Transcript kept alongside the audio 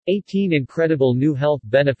18 Incredible new health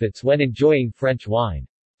benefits when enjoying French wine.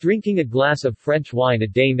 Drinking a glass of French wine a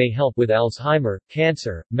day may help with Alzheimer,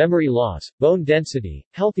 cancer, memory loss, bone density,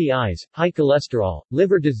 healthy eyes, high cholesterol,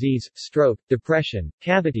 liver disease, stroke, depression,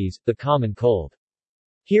 cavities, the common cold.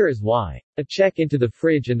 Here is why. A check into the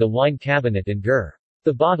fridge and the wine cabinet and grr.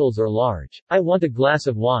 The bottles are large. I want a glass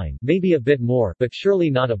of wine, maybe a bit more, but surely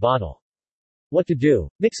not a bottle. What to do?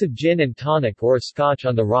 Mix a gin and tonic or a scotch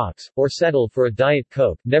on the rocks, or settle for a Diet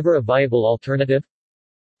Coke, never a viable alternative?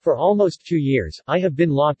 For almost 2 years, I have been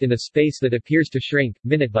locked in a space that appears to shrink,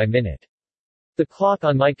 minute by minute. The clock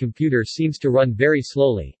on my computer seems to run very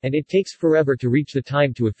slowly, and it takes forever to reach the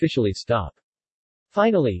time to officially stop.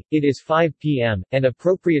 Finally, it is 5 p.m., an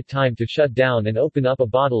appropriate time to shut down and open up a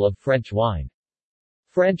bottle of French wine.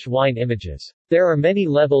 French wine images. There are many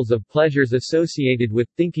levels of pleasures associated with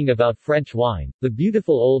thinking about French wine: the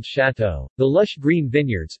beautiful old chateau, the lush green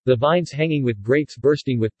vineyards, the vines hanging with grapes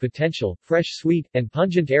bursting with potential, fresh sweet, and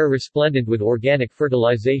pungent air resplendent with organic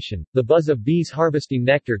fertilization, the buzz of bees harvesting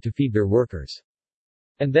nectar to feed their workers.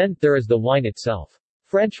 And then, there is the wine itself.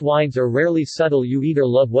 French wines are rarely subtle. You either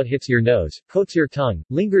love what hits your nose, coats your tongue,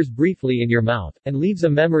 lingers briefly in your mouth, and leaves a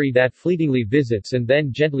memory that fleetingly visits and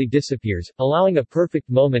then gently disappears, allowing a perfect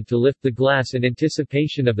moment to lift the glass in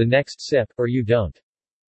anticipation of the next sip, or you don't.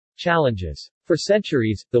 Challenges. For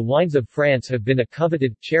centuries, the wines of France have been a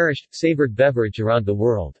coveted, cherished, savored beverage around the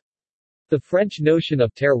world. The French notion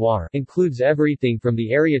of terroir includes everything from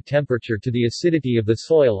the area temperature to the acidity of the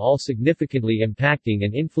soil, all significantly impacting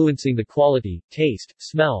and influencing the quality, taste,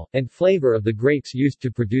 smell, and flavor of the grapes used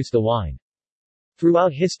to produce the wine.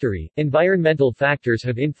 Throughout history, environmental factors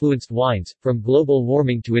have influenced wines, from global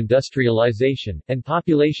warming to industrialization, and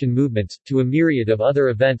population movements, to a myriad of other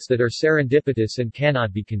events that are serendipitous and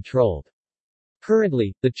cannot be controlled.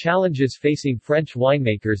 Currently, the challenges facing French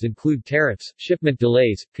winemakers include tariffs, shipment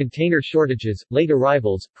delays, container shortages, late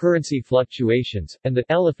arrivals, currency fluctuations, and the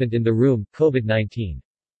elephant in the room, COVID-19.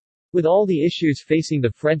 With all the issues facing the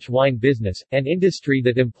French wine business, an industry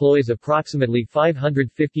that employs approximately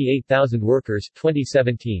 558,000 workers,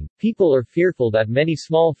 2017, people are fearful that many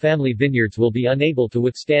small family vineyards will be unable to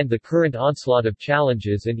withstand the current onslaught of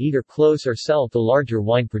challenges and either close or sell to larger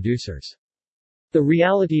wine producers. The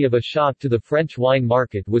reality of a shock to the French wine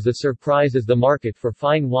market was a surprise, as the market for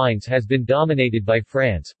fine wines has been dominated by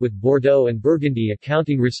France, with Bordeaux and Burgundy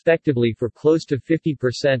accounting respectively for close to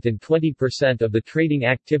 50% and 20% of the trading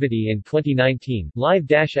activity in 2019,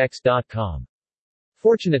 live-x.com.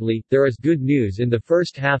 Fortunately, there is good news. In the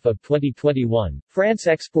first half of 2021, France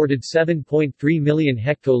exported 7.3 million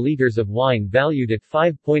hectoliters of wine valued at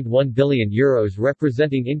 €5.1 billion,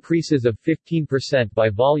 representing increases of 15% by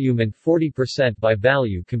volume and 40% by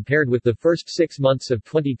value compared with the first 6 months of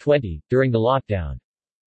 2020, during the lockdown.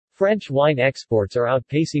 French wine exports are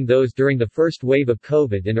outpacing those during the first wave of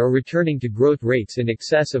COVID and are returning to growth rates in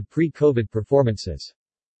excess of pre-COVID performances.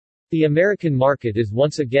 The American market is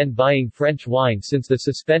once again buying French wine since the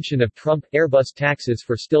suspension of Trump Airbus taxes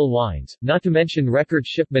for still wines, not to mention record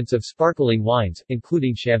shipments of sparkling wines,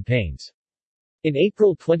 including champagnes. In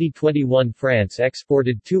April 2021, France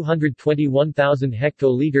exported 221,000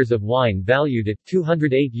 hectoliters of wine valued at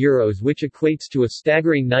 €208, which equates to a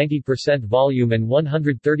staggering 90% volume and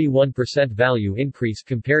 131% value increase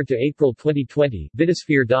compared to April 2020,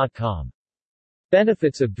 Vitisphere.com.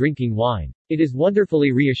 Benefits of drinking wine. It is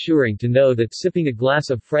wonderfully reassuring to know that sipping a glass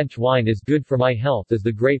of French wine is good for my health, as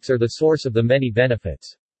the grapes are the source of the many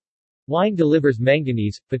benefits. Wine delivers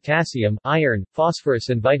manganese, potassium, iron, phosphorus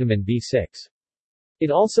and vitamin B6.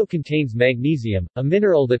 It also contains magnesium, a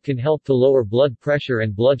mineral that can help to lower blood pressure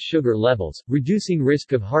and blood sugar levels, reducing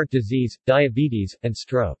risk of heart disease, diabetes, and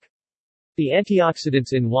stroke. The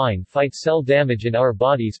antioxidants in wine fight cell damage in our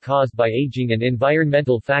bodies caused by aging and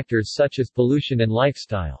environmental factors such as pollution and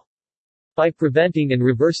lifestyle. By preventing and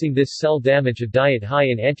reversing this cell damage, a diet high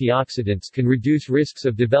in antioxidants can reduce risks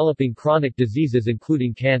of developing chronic diseases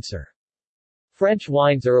including cancer. French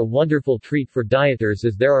wines are a wonderful treat for dieters,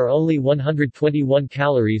 as there are only 121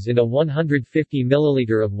 calories in a 150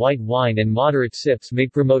 ml of white wine, and moderate sips may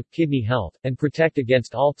promote kidney health, and protect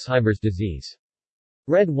against Alzheimer's disease.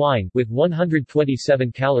 Red wine, with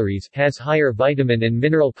 127 calories, has higher vitamin and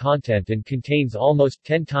mineral content and contains almost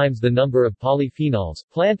 10 times the number of polyphenols,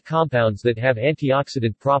 plant compounds that have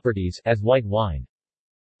antioxidant properties, as white wine.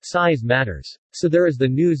 Size matters. So there is the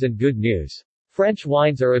news and good news. French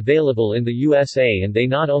wines are available in the USA, and they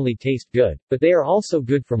not only taste good, but they are also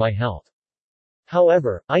good for my health.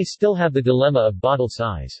 However, I still have the dilemma of bottle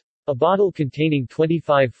size. A bottle containing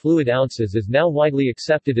 25 fluid ounces is now widely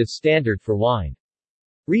accepted as standard for wine.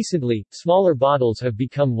 Recently, smaller bottles have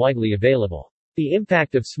become widely available. The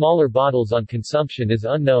impact of smaller bottles on consumption is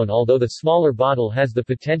unknown, although the smaller bottle has the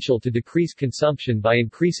potential to decrease consumption by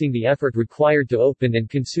increasing the effort required to open and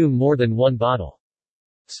consume more than one bottle.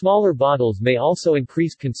 Smaller bottles may also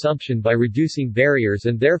increase consumption by reducing barriers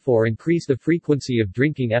and therefore increase the frequency of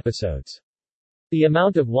drinking episodes. The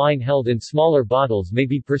amount of wine held in smaller bottles may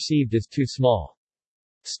be perceived as too small.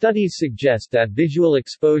 Studies suggest that visual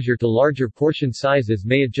exposure to larger portion sizes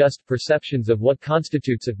may adjust perceptions of what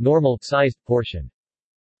constitutes a normal-sized portion.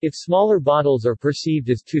 If smaller bottles are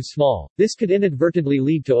perceived as too small, this could inadvertently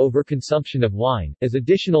lead to overconsumption of wine, as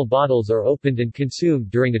additional bottles are opened and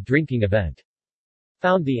consumed during a drinking event.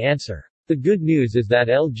 Found the answer. The good news is that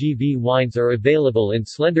LGV wines are available in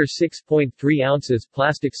slender 6.3 ounces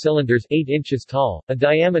plastic cylinders 8 inches tall, a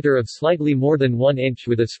diameter of slightly more than 1 inch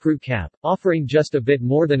with a screw cap, offering just a bit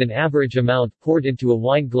more than an average amount poured into a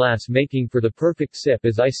wine glass, making for the perfect sip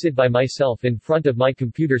as I sit by myself in front of my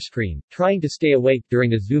computer screen, trying to stay awake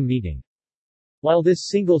during a Zoom meeting. While this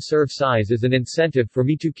single-serve size is an incentive for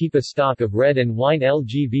me to keep a stock of red and wine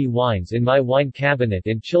LGV wines in my wine cabinet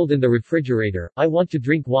and chilled in the refrigerator, I want to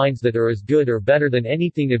drink wines that are as good or better than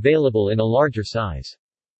anything available in a larger size.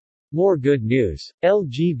 More good news.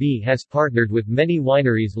 LGV has partnered with many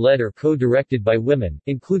wineries led or co-directed by women,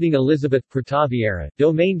 including Elizabeth Protaviera,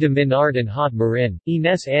 Domaine de Minard and Haute Marin,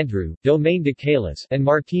 Ines Andrew, Domaine de Caylus, and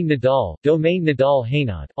Martine Nadal, Domaine Nadal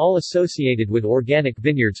Hainaut, all associated with organic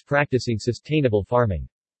vineyards practicing sustainable farming.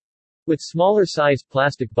 With smaller-sized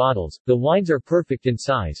plastic bottles, the wines are perfect in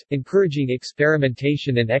size, encouraging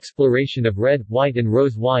experimentation and exploration of red, white and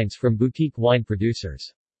rose wines from boutique wine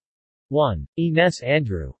producers. 1. Ines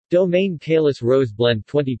Andrew. Domaine Caylus Rose Blend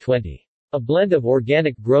 2020. A blend of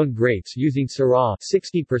organic grown grapes using Syrah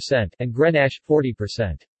 60% and Grenache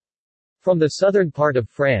 40%. From the southern part of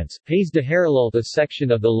France, Pays de Hérault, a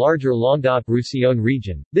section of the larger Languedoc-Roussillon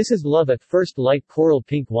region, this is love at first light coral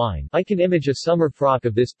pink wine. I can image a summer frock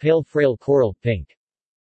of this pale frail coral pink.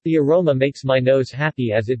 The aroma makes my nose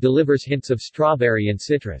happy as it delivers hints of strawberry and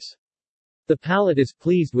citrus. The palate is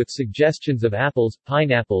pleased with suggestions of apples,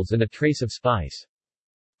 pineapples and a trace of spice.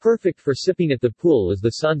 Perfect for sipping at the pool as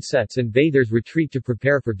the sun sets and bathers retreat to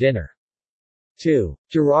prepare for dinner. 2.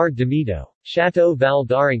 Gerard Demito. Chateau Val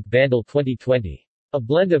d'Arenc Bandel 2020. A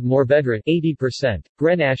blend of Mourvedre 80%,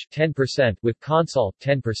 Grenache 10% with Consalt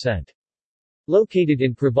 10%. Located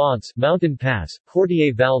in Provence, Mountain Pass,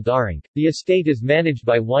 Quartier Val d'Arenc, the estate is managed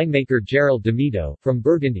by winemaker Gerald Demito, from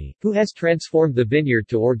Burgundy, who has transformed the vineyard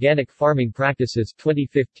to organic farming practices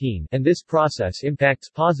 2015, and this process impacts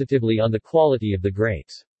positively on the quality of the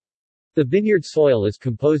grapes. The vineyard soil is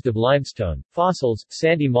composed of limestone, fossils,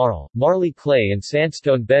 sandy marl, marly clay and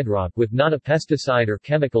sandstone bedrock with not a pesticide or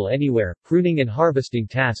chemical anywhere. Pruning and harvesting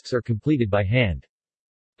tasks are completed by hand.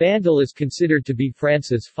 Bandel is considered to be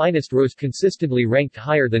France's finest rose, consistently ranked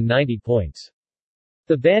higher than 90 points.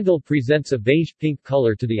 The Bandel presents a beige-pink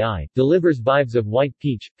color to the eye, delivers vibes of white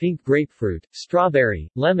peach, pink grapefruit, strawberry,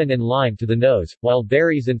 lemon and lime to the nose, while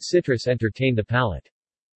berries and citrus entertain the palate.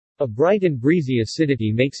 A bright and breezy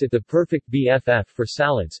acidity makes it the perfect BFF for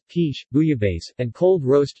salads, quiche, bouillabaisse, and cold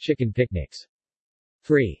roast chicken picnics.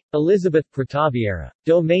 3. Elizabeth Protaviera.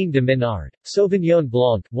 Domaine de Minard. Sauvignon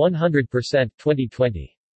Blanc 100%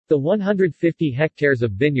 2020. The 150 hectares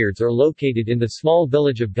of vineyards are located in the small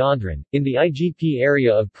village of Gondrin, in the IGP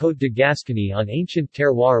area of Côte de Gascony on ancient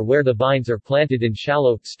terroir where the vines are planted in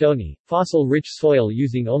shallow, stony, fossil-rich soil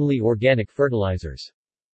using only organic fertilizers.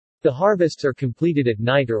 The harvests are completed at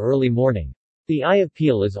night or early morning. The eye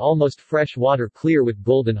appeal is almost fresh water, clear with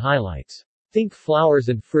golden highlights. Think flowers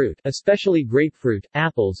and fruit, especially grapefruit,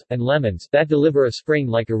 apples, and lemons, that deliver a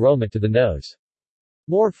spring-like aroma to the nose.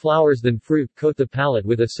 More flowers than fruit coat the palate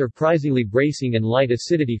with a surprisingly bracing and light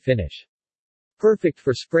acidity finish. Perfect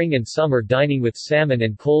for spring and summer dining with salmon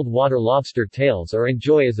and cold water lobster tails, or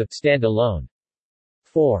enjoy as a stand-alone.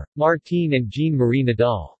 4. Martine and Jean-Marie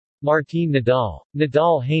Nadal. Martine Nadal.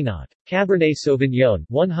 Nadal Hainaut. Cabernet Sauvignon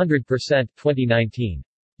 100% 2019.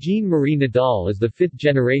 Jean-Marie Nadal is the fifth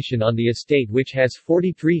generation on the estate, which has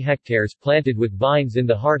 43 hectares planted with vines in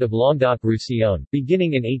the heart of Languedoc-Roussillon,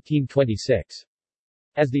 beginning in 1826.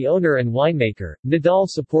 As the owner and winemaker, Nadal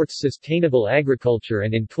supports sustainable agriculture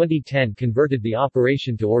and in 2010 converted the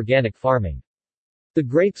operation to organic farming. The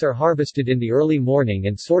grapes are harvested in the early morning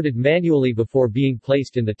and sorted manually before being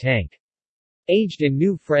placed in the tank. Aged in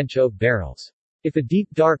new French oak barrels. If a deep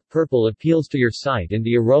dark purple appeals to your sight and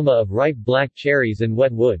the aroma of ripe black cherries and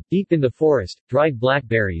wet wood, deep in the forest, dried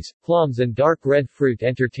blackberries, plums and dark red fruit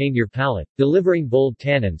entertain your palate, delivering bold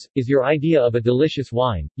tannins, is your idea of a delicious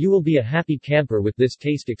wine, you will be a happy camper with this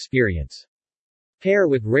taste experience. Pair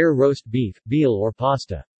with rare roast beef, veal or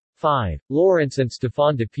pasta. 5. Lawrence and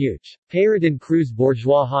Stéphane Dupuch. Péridin Cruz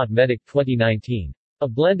Bourgeois Haut Médic 2019. A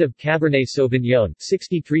blend of Cabernet Sauvignon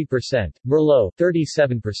 63%, Merlot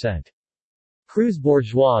 37%. Cruz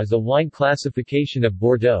Bourgeois is a wine classification of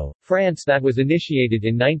Bordeaux, France that was initiated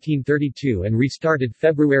in 1932 and restarted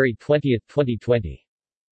February 20, 2020.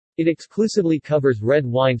 It exclusively covers red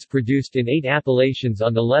wines produced in 8 appellations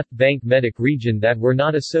on the left bank Médic region that were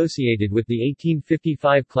not associated with the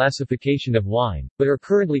 1855 classification of wine, but are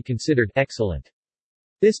currently considered excellent.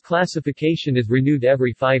 This classification is renewed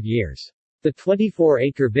every 5 years. The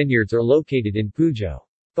 24-acre vineyards are located in Pujol.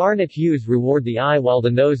 Garnet hues reward the eye while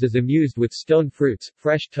the nose is amused with stone fruits,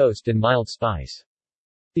 fresh toast and mild spice.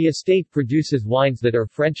 The estate produces wines that are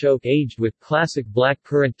French oak aged with classic black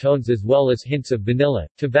currant tones as well as hints of vanilla,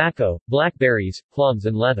 tobacco, blackberries, plums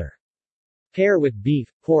and leather. Pair with beef,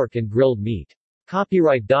 pork and grilled meat.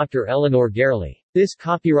 Copyright Dr. Eleanor Gerli. This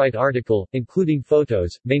copyright article, including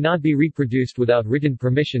photos, may not be reproduced without written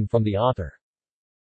permission from the author.